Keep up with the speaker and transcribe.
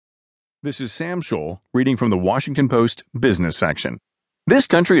This is Sam Scholl reading from the Washington Post business section. This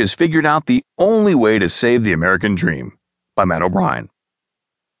country has figured out the only way to save the American dream, by Matt O'Brien.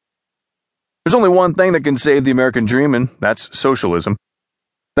 There's only one thing that can save the American dream, and that's socialism.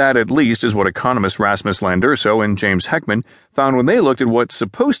 That, at least, is what economists Rasmus Landurso and James Heckman found when they looked at what's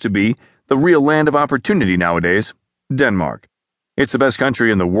supposed to be the real land of opportunity nowadays, Denmark. It's the best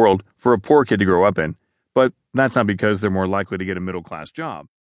country in the world for a poor kid to grow up in, but that's not because they're more likely to get a middle-class job.